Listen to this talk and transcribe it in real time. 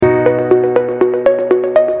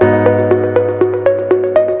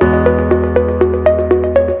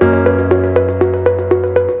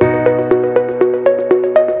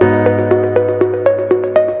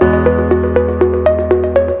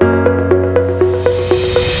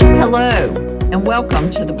Welcome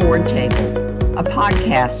to the Board Table, a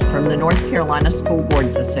podcast from the North Carolina School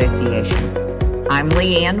Boards Association. I'm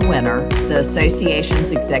Leanne Winter, the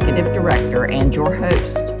association's executive director and your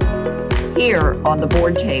host. Here on the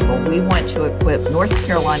Board Table, we want to equip North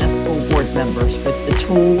Carolina school board members with the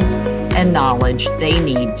tools and knowledge they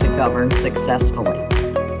need to govern successfully.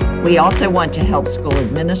 We also want to help school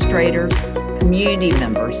administrators, community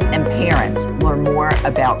members, and parents learn more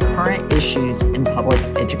about current issues in public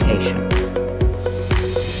education.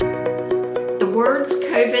 The words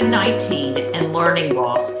COVID-19 and learning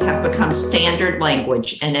loss have become standard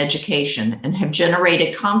language in education and have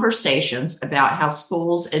generated conversations about how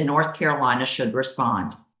schools in North Carolina should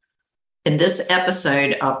respond. In this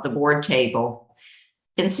episode of the Board Table,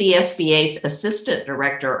 NCSBA's Assistant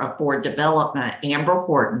Director of Board Development, Amber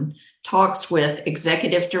Horton, talks with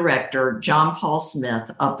Executive Director John Paul Smith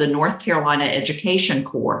of the North Carolina Education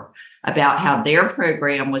Corps about how their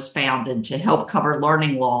program was founded to help cover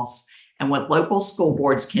learning loss and what local school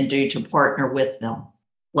boards can do to partner with them.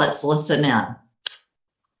 Let's listen in.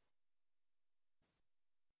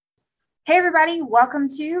 Hey everybody, welcome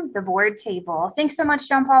to the Board Table. Thanks so much,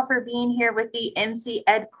 John Paul, for being here with the NC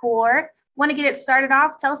Ed Corps. Want to get it started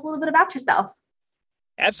off? Tell us a little bit about yourself.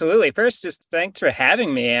 Absolutely. First, just thanks for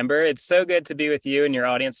having me, Amber. It's so good to be with you and your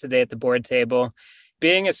audience today at the Board Table.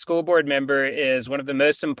 Being a school board member is one of the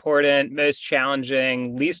most important, most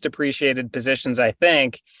challenging, least appreciated positions, I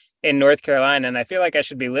think, in North Carolina. And I feel like I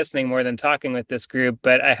should be listening more than talking with this group,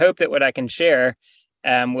 but I hope that what I can share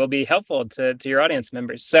will be helpful to your audience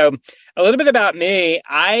members. So a little bit about me.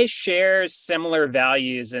 I share similar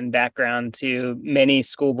values and background to many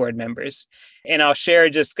school board members. And I'll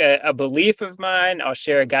share just a belief of mine. I'll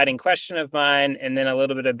share a guiding question of mine, and then a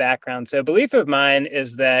little bit of background. So a belief of mine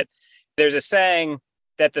is that there's a saying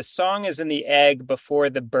that the song is in the egg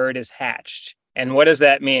before the bird is hatched. And what does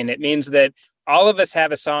that mean? It means that all of us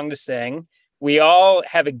have a song to sing. We all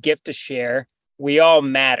have a gift to share. We all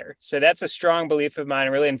matter. So that's a strong belief of mine.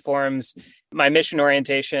 It really informs my mission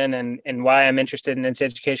orientation and why I'm interested in NC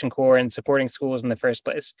Education Corps and supporting schools in the first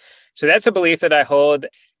place. So that's a belief that I hold.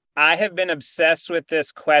 I have been obsessed with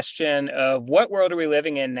this question of what world are we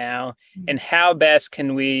living in now and how best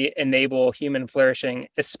can we enable human flourishing,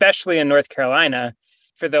 especially in North Carolina,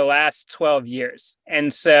 for the last 12 years.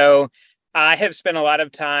 And so I have spent a lot of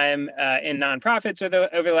time in nonprofits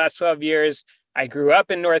over the last 12 years. I grew up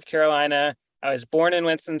in North Carolina. I was born in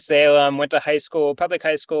Winston-Salem, went to public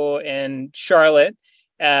high school in Charlotte,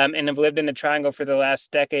 and have lived in the Triangle for the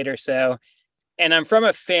last decade or so. And I'm from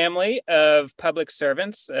a family of public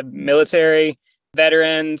servants, military,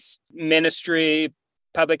 veterans, ministry,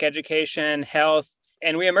 public education, health,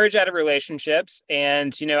 and we emerged out of relationships.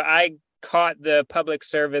 And, I caught the public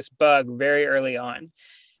service bug very early on.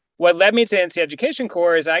 What led me to NC Education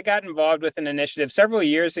Corps is I got involved with an initiative several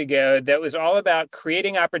years ago that was all about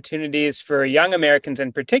creating opportunities for young Americans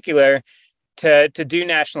in particular to do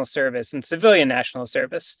national service and civilian national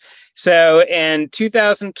service. So in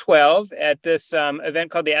 2012, at this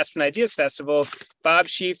event called the Aspen Ideas Festival, Bob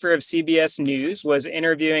Schieffer of CBS News was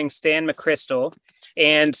interviewing Stan McChrystal.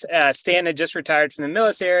 And Stan had just retired from the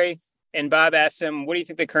military. And Bob asked him, what do you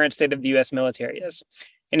think the current state of the U.S. military is?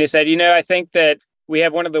 And he said, I think that we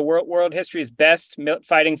have one of the world history's best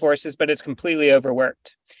fighting forces, but it's completely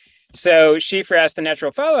overworked. So Schieffer asked the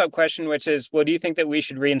natural follow-up question, which is, well, do you think that we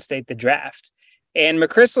should reinstate the draft? And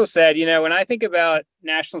McChrystal said, when I think about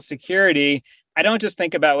national security, I don't just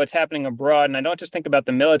think about what's happening abroad, and I don't just think about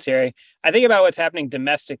the military. I think about what's happening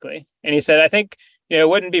domestically. And he said, I think, it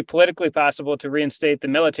wouldn't be politically possible to reinstate the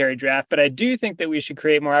military draft, but I do think that we should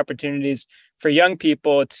create more opportunities for young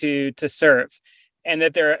people to serve. And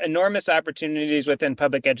that there are enormous opportunities within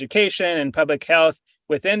public education and public health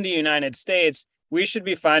within the United States. We should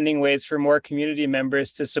be finding ways for more community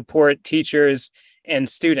members to support teachers and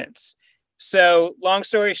students. So long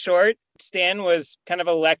story short, Stan was kind of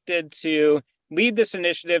elected to lead this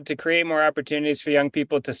initiative to create more opportunities for young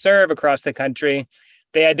people to serve across the country.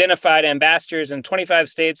 They identified ambassadors in 25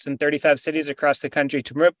 states and 35 cities across the country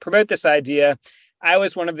to promote this idea. I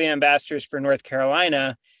was one of the ambassadors for North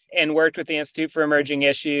Carolina and worked with the Institute for Emerging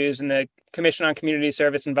Issues and the Commission on Community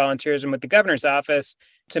Service and Volunteerism with the governor's office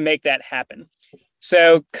to make that happen.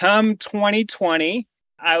 So come 2020,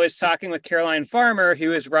 I was talking with Caroline Farmer,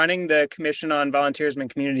 who is running the Commission on Volunteerism and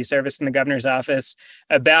Community Service in the governor's office,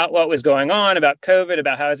 about what was going on, about COVID,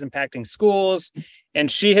 about how it's impacting schools.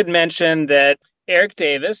 And she had mentioned that Eric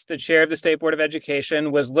Davis, the chair of the State Board of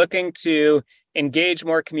Education, was looking to engage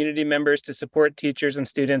more community members to support teachers and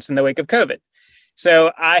students in the wake of COVID.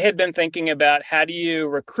 So I had been thinking about how do you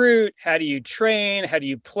recruit, how do you train, how do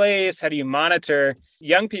you place, how do you monitor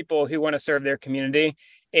young people who want to serve their community?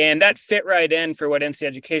 And that fit right in for what NC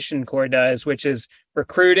Education Corps does, which is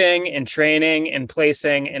recruiting and training and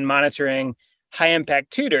placing and monitoring high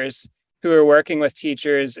impact tutors who are working with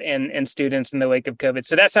teachers and students in the wake of COVID.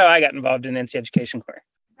 So that's how I got involved in NC Education Corps.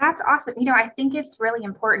 That's awesome. I think it's really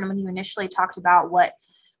important when you initially talked about what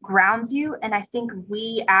grounds you. And I think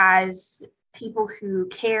we as people who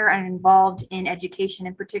care and involved in education,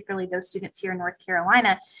 and particularly those students here in North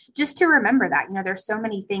Carolina, just to remember that, there's so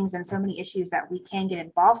many things and so many issues that we can get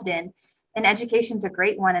involved in. And education's a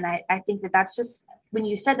great one. And I think that's just, when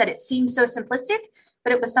you said that, it seems so simplistic,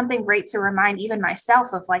 but it was something great to remind even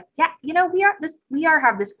myself of we have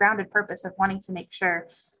this grounded purpose of wanting to make sure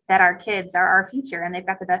that our kids are our future and they've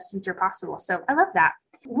got the best future possible. So I love that.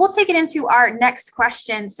 We'll take it into our next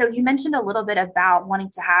question. So you mentioned a little bit about wanting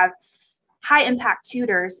to have high impact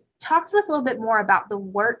tutors. Talk to us a little bit more about the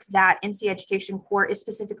work that NC Education Corps is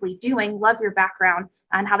specifically doing. Love your background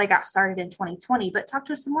and how they got started in 2020, but talk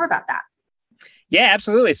to us some more about that. Yeah,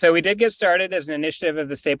 absolutely. So we did get started as an initiative of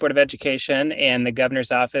the State Board of Education and the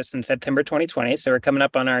governor's office in September 2020. So we're coming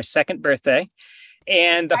up on our second birthday.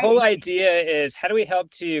 And the whole idea is, how do we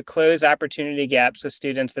help to close opportunity gaps with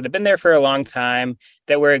students that have been there for a long time,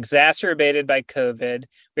 that were exacerbated by COVID?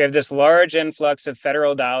 We have this large influx of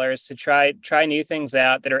federal dollars to try new things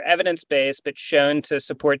out that are evidence-based, but shown to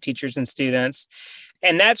support teachers and students.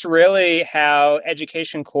 And that's really how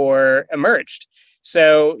Education Corps emerged.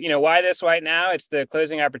 So, why this right now? It's the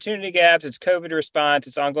closing opportunity gaps, it's COVID response,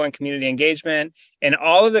 it's ongoing community engagement. And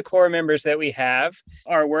all of the core members that we have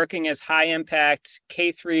are working as high impact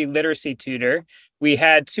K-3 literacy tutor. We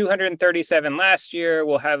had 237 last year.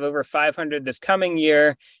 We'll have over 500 this coming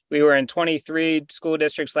year. We were in 23 school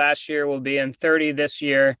districts last year. We'll be in 30 this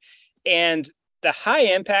year. And the high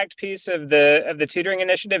impact piece of the tutoring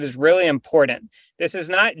initiative is really important. This is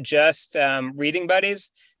not just reading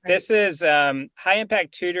buddies. Right. This is high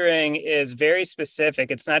impact tutoring is very specific.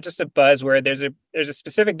 It's not just a buzzword. There's a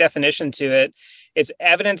specific definition to it. It's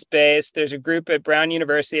evidence based. There's a group at Brown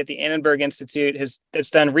University at the Annenberg Institute that's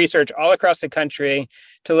done research all across the country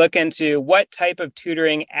to look into what type of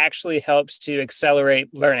tutoring actually helps to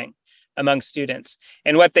accelerate learning among students.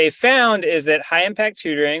 And what they found is that high impact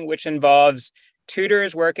tutoring, which involves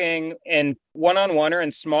tutors working in one-on-one or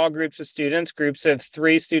in small groups of students, groups of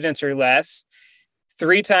 3 students or less,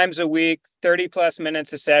 3 times a week, 30 plus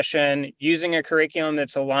minutes a session, using a curriculum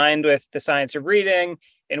that's aligned with the science of reading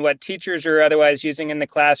and what teachers are otherwise using in the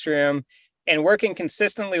classroom, and working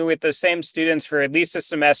consistently with those same students for at least a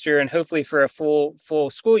semester and hopefully for a full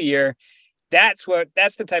school year. That's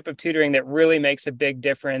the type of tutoring that really makes a big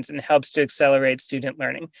difference and helps to accelerate student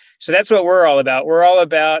learning. So that's what we're all about. We're all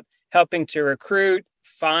about helping to recruit,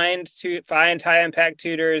 find high impact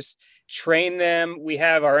tutors, train them. We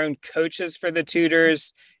have our own coaches for the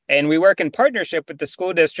tutors, and we work in partnership with the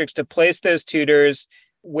school districts to place those tutors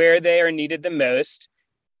where they are needed the most.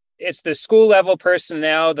 It's the school level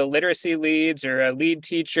personnel, the literacy leads or a lead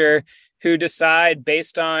teacher, who decide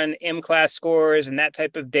based on M-class scores and that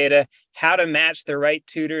type of data, how to match the right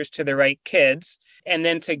tutors to the right kids. And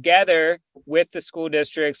then together with the school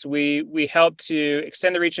districts, we help to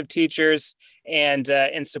extend the reach of teachers and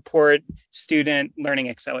support student learning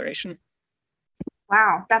acceleration.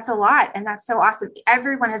 Wow, that's a lot. And that's so awesome.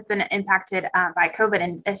 Everyone has been impacted by COVID.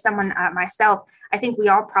 And as someone myself, I think we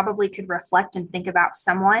all probably could reflect and think about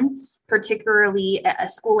someone, particularly a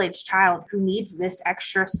school-age child, who needs this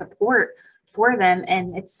extra support for them.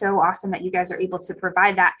 And it's so awesome that you guys are able to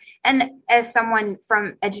provide that. And as someone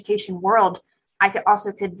from education world, I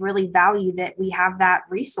could really value that we have that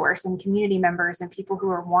resource and community members and people who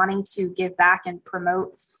are wanting to give back and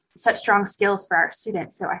promote such strong skills for our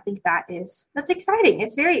students. So I think that's exciting.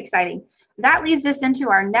 It's very exciting. That leads us into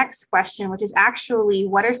our next question, which is actually,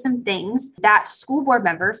 what are some things that school board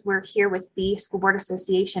members, we're here with the School Board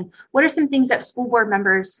Association, what are some things that school board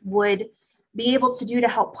members would be able to do to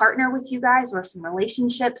help partner with you guys, or some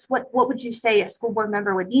relationships? What would you say a school board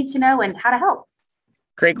member would need to know and how to help?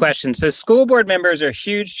 Great question. So school board members are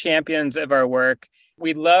huge champions of our work.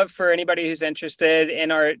 We'd love for anybody who's interested in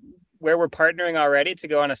where we're partnering already to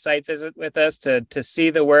go on a site visit with us to see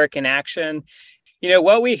the work in action.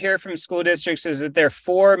 What we hear from school districts is that there are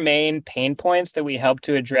four main pain points that we help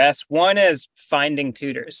to address. One is finding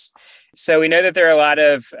tutors. So we know that there are a lot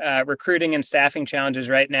of recruiting and staffing challenges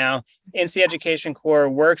right now. NC Education Corps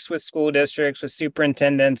works with school districts, with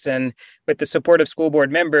superintendents, and with the support of school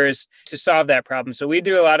board members to solve that problem. So we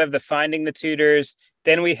do a lot of the finding the tutors.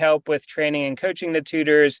 Then we help with training and coaching the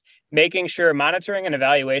tutors, making sure monitoring and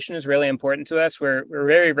evaluation is really important to us. We're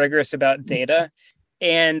very rigorous about data.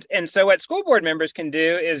 And so what school board members can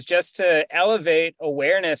do is just to elevate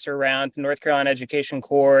awareness around North Carolina Education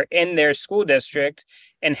Corps in their school district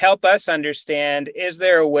and help us understand, is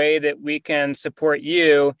there a way that we can support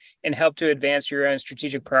you and help to advance your own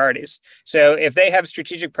strategic priorities? So if they have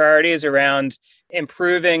strategic priorities around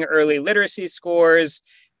improving early literacy scores,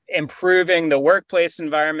 improving the workplace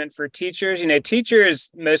environment for teachers, teachers'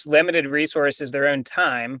 most limited resource is their own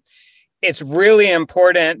time. It's really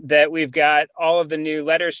important that we've got all of the new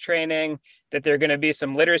letters training, that there are going to be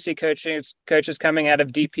some literacy coaches coming out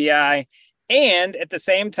of DPI. And at the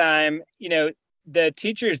same time, the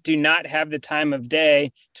teachers do not have the time of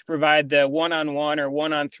day to provide the one-on-one or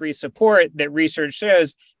one-on-three support that research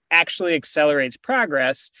shows actually accelerates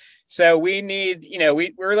progress. So we need,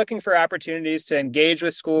 we're looking for opportunities to engage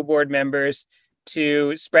with school board members,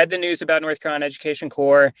 to spread the news about North Carolina Education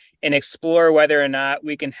Corps and explore whether or not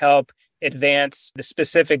we can help advance the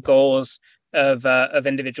specific goals of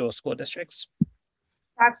individual school districts.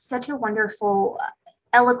 That's such a wonderful,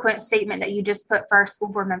 eloquent statement that you just put for our school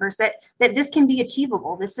board members, that this can be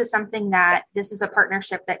achievable. This is a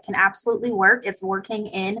partnership that can absolutely work. It's working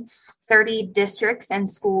in 30 districts and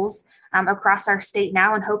schools across our state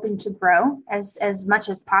now, and hoping to grow as much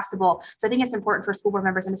as possible. So I think it's important for school board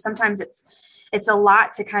members. And sometimes it's a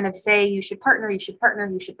lot to kind of say, you should partner,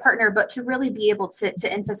 but to really be able to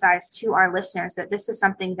emphasize to our listeners that this is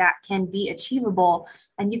something that can be achievable.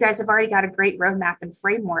 And you guys have already got a great roadmap and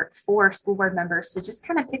framework for school board members to just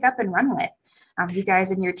kind of pick up and run with. You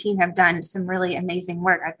guys and your team have done some really amazing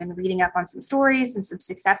work. I've been reading up on some stories and some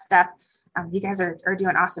success stuff. You guys are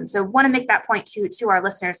doing awesome. So want to make that point to our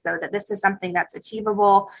listeners, though, that this is something that's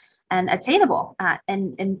achievable and attainable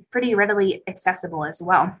and pretty readily accessible as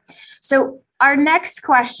well. So our next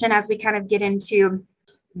question, as we kind of get into,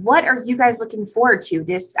 what are you guys looking forward to?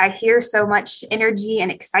 I hear so much energy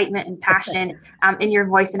and excitement and passion in your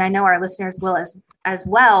voice, and I know our listeners will as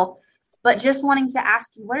well. But just wanting to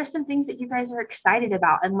ask you, what are some things that you guys are excited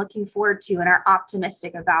about and looking forward to and are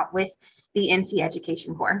optimistic about with the NC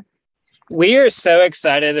Education Corps? We are so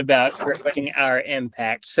excited about growing our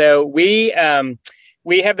impact. So we have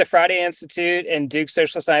the Friday Institute and Duke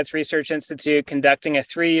Social Science Research Institute conducting a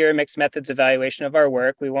 3-year mixed methods evaluation of our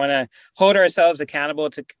work. We want to hold ourselves accountable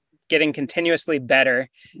to getting continuously better.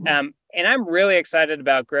 And I'm really excited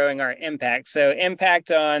about growing our impact. So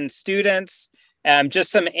impact on students, just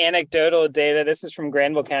some anecdotal data. This is from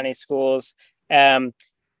Granville County Schools.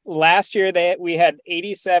 Last year, we had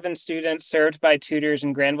 87 students served by tutors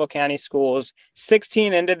in Granville County Schools.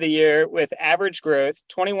 16 ended the year with average growth.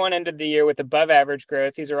 21 ended the year with above average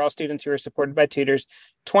growth. These are all students who are supported by tutors.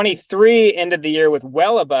 23 ended the year with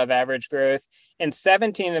well above average growth. And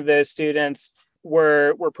 17 of those students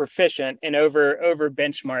were proficient and over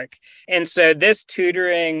benchmark. And so this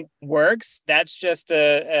tutoring works. That's just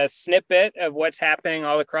a snippet of what's happening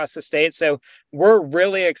all across the state. So we're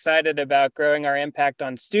really excited about growing our impact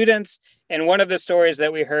on students. And one of the stories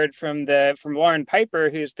that we heard from Lauren Piper,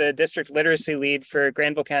 who's the district literacy lead for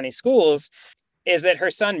Granville County Schools, is that her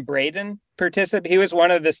son Braden he was one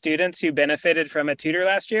of the students who benefited from a tutor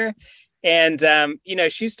last year. And,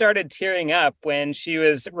 she started tearing up when she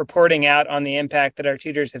was reporting out on the impact that our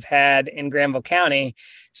tutors have had in Granville County.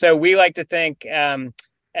 So we like to think,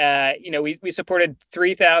 we supported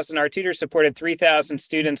 3,000, our tutors supported 3,000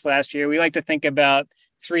 students last year. We like to think about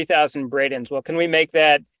 3,000 Bradens. Well, can we make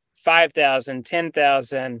that 5,000,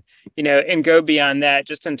 10,000, and go beyond that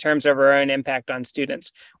just in terms of our own impact on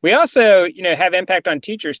students? We also, have impact on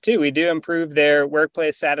teachers too. We do improve their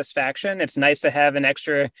workplace satisfaction. It's nice to have an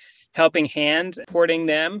extra helping hand supporting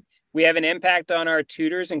them. We have an impact on our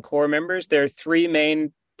tutors and core members. There are 3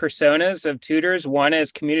 main personas of tutors. One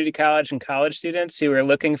is community college and college students who are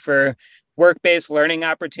looking for work-based learning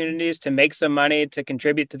opportunities to make some money to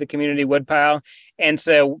contribute to the community woodpile. And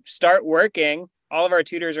so start working. All of our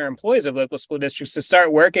tutors are employees of local school districts, to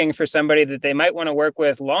start working for somebody that they might want to work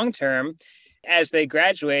with long-term as they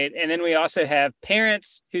graduate. And then we also have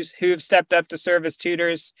parents who've stepped up to serve as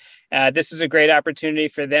tutors. This is a great opportunity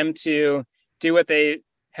for them to do what they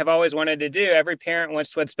have always wanted to do. Every parent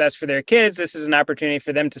wants what's best for their kids. This is an opportunity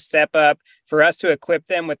for them to step up, for us to equip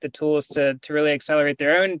them with the tools to really accelerate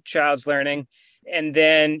their own child's learning. And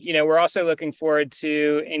then, we're also looking forward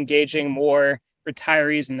to engaging more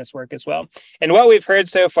retirees in this work as well. And what we've heard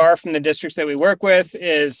so far from the districts that we work with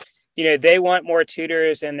is, they want more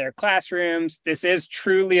tutors in their classrooms. This is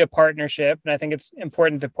truly a partnership. And I think it's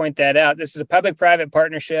important to point that out. This is a public-private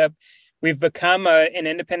partnership. We've become an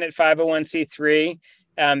independent 501c3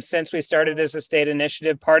 since we started as a state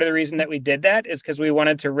initiative. Part of the reason that we did that is because we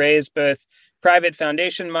wanted to raise both private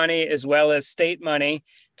foundation money as well as state money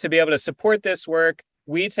to be able to support this work.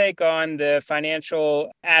 We take on the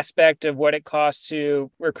financial aspect of what it costs to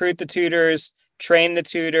recruit the tutors, train the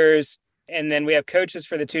tutors, and then we have coaches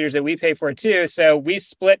for the tutors that we pay for too. So we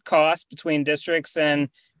split costs between districts, and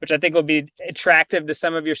which I think will be attractive to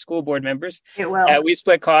some of your school board members. It will. We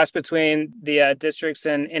split costs between the districts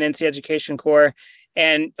and NC Education Corps.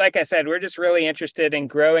 And like I said, we're just really interested in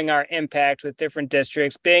growing our impact with different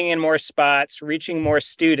districts, being in more spots, reaching more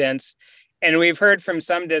students. And we've heard from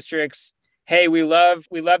some districts, hey, we love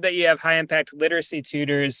that you have high impact literacy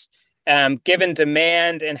tutors. Given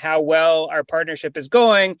demand and how well our partnership is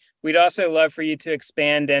going, we'd also love for you to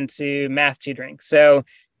expand into math tutoring. So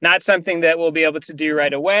not something that we'll be able to do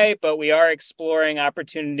right away, but we are exploring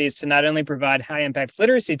opportunities to not only provide high impact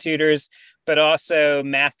literacy tutors, but also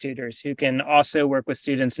math tutors who can also work with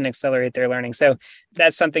students and accelerate their learning. So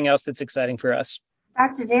that's something else that's exciting for us.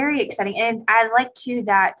 That's very exciting. And I like too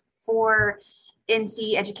that for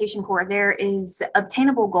NC Education Corps, there is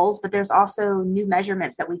obtainable goals, but there's also new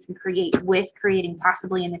measurements that we can create with creating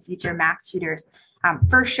possibly in the future math tutors.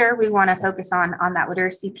 For sure, we want to focus on that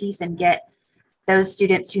literacy piece and get those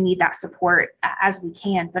students who need that support as we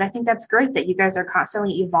can. But I think that's great that you guys are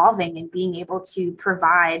constantly evolving and being able to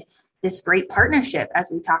provide this great partnership,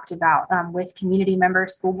 as we talked about, with community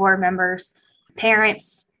members, school board members,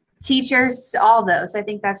 parents, teachers, all those. I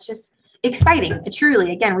think that's just exciting.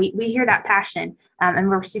 Truly, again, we hear that passion and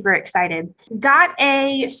we're super excited. Got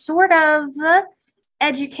a sort of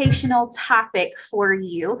educational topic for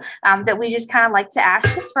you that we just kind of like to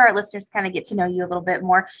ask just for our listeners to kind of get to know you a little bit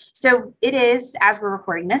more. So it is, as we're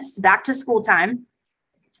recording this, back to school time.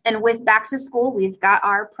 And with back to school, we've got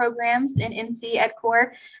our programs in NC Ed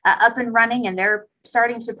Corps up and running, and they're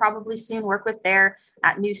starting to probably soon work with their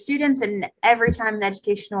new students. And every time in the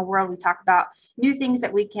educational world, we talk about new things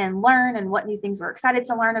that we can learn and what new things we're excited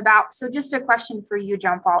to learn about. So just a question for you,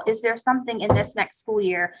 John Paul, is there something in this next school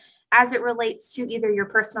year as it relates to either your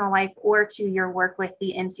personal life or to your work with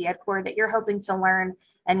the NC Ed Corps that you're hoping to learn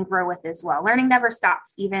and grow with as well? Learning never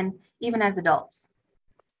stops, even as adults.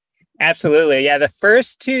 Absolutely. Yeah. The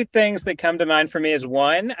first two things that come to mind for me is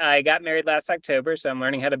one, I got married last October, so I'm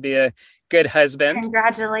learning how to be a good husband.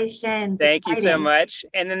 Congratulations. Thank you so much.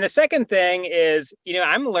 And then the second thing is,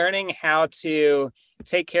 I'm learning how to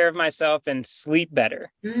take care of myself and sleep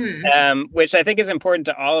better, which I think is important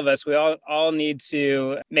to all of us. We all need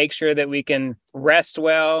to make sure that we can rest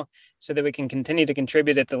well so that we can continue to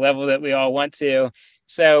contribute at the level that we all want to.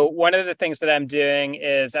 So one of the things that I'm doing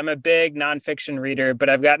is I'm a big nonfiction reader, but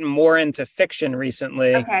I've gotten more into fiction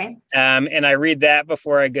recently. Okay. And I read that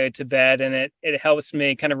before I go to bed, and it helps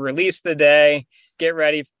me kind of release the day, get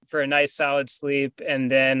ready for a nice solid sleep,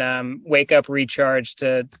 and then wake up recharged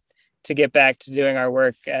to get back to doing our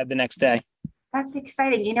work the next day. That's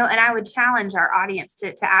exciting, and I would challenge our audience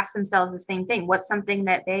to ask themselves the same thing. What's something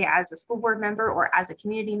that they, as a school board member or as a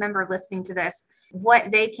community member listening to this,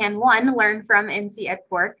 what they can, one, learn from NC Ed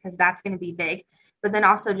Corps, because that's going to be big, but then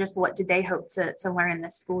also just what do they hope to learn in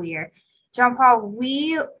this school year. John Paul,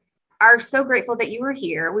 we are so grateful that you were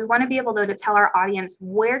here. We want to be able to tell our audience,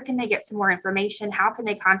 where can they get some more information? How can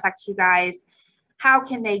they contact you guys? How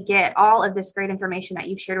can they get all of this great information that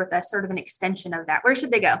you've shared with us, sort of an extension of that? Where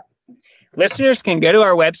should they go? Listeners can go to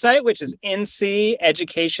our website, which is NC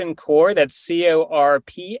Education Corps, that's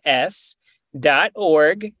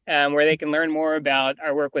corps.org, where they can learn more about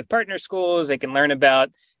our work with partner schools. They can learn about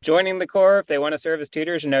joining the Corps if they want to serve as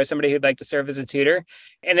tutors and know somebody who'd like to serve as a tutor.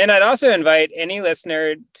 And then I'd also invite any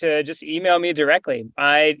listener to just email me directly.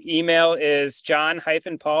 My email is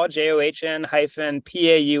john-paul, JOHN-PAUL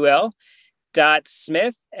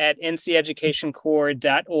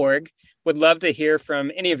 .smith@nceducationcorps.org. Would love to hear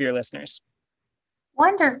from any of your listeners.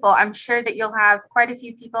 Wonderful. I'm sure that you'll have quite a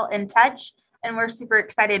few people in touch, and we're super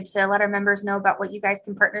excited to let our members know about what you guys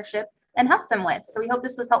can partnership and help them with. So we hope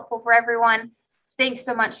this was helpful for everyone. Thanks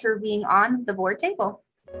so much for being on the board table.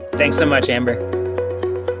 Thanks so much, Amber.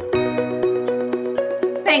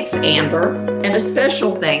 Thanks, Amber. And a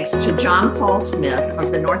special thanks to John Paul Smith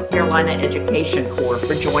of the North Carolina Education Corps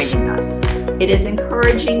for joining us. It is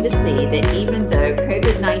encouraging to see that even though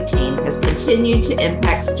COVID-19 has continued to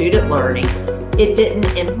impact student learning, it didn't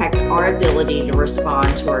impact our ability to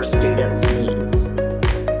respond to our students' needs.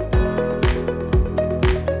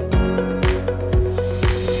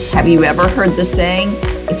 Have you ever heard the saying,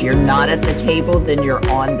 if you're not at the table, then you're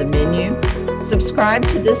on the menu? Subscribe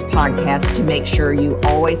to this podcast to make sure you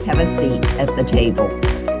always have a seat at the table.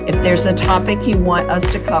 If there's a topic you want us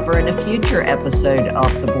to cover in a future episode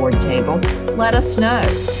of The Board Table, let us know.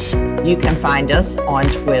 You can find us on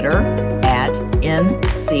Twitter at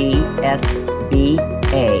NCSBA,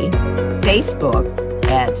 Facebook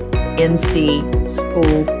at NC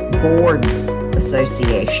School Boards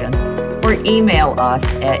Association, or email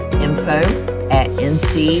us at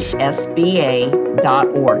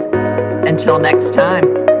info@ncsba.org. Until next time.